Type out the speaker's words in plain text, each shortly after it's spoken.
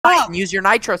and use your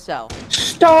nitro cell.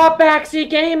 Stop backseat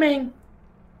gaming.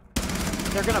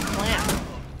 They're gonna plant.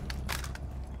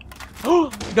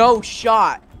 No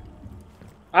shot.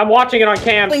 I'm watching it on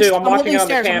cam too. I'm watching it on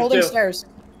the I'm cam holding too. stairs.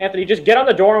 Anthony, just get on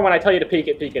the door, and when I tell you to peek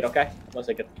it, okay? Unless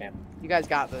I get the cam. You guys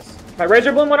got this. My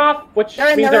razor bloom went off, which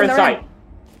means they're in sight.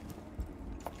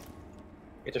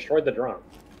 It destroyed the drone.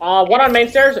 One on main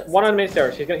stairs. One on main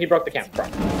stairs. He broke the cam.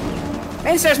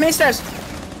 Main stairs. Main stairs.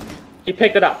 He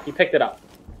picked it up. He picked it up.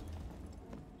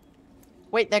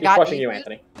 Wait, they He's got pushing you,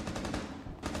 Anthony.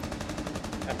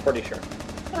 I'm pretty sure.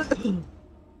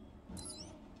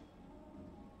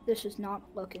 This is not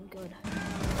looking good.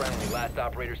 Friendly, last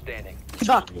operator standing.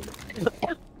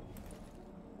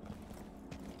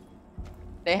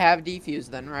 They have defuse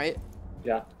then, right?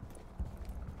 Yeah.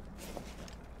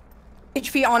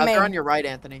 HP on main. They're on your right,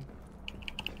 Anthony.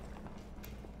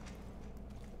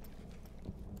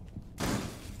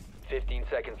 $15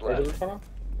 seconds Where does left. this one on?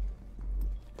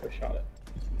 I shot it.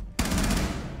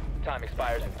 Time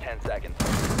expires in 10 seconds.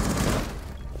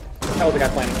 Hell, the guy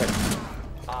planning quick.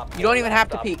 Op You don't even have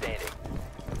to stop peek. standing.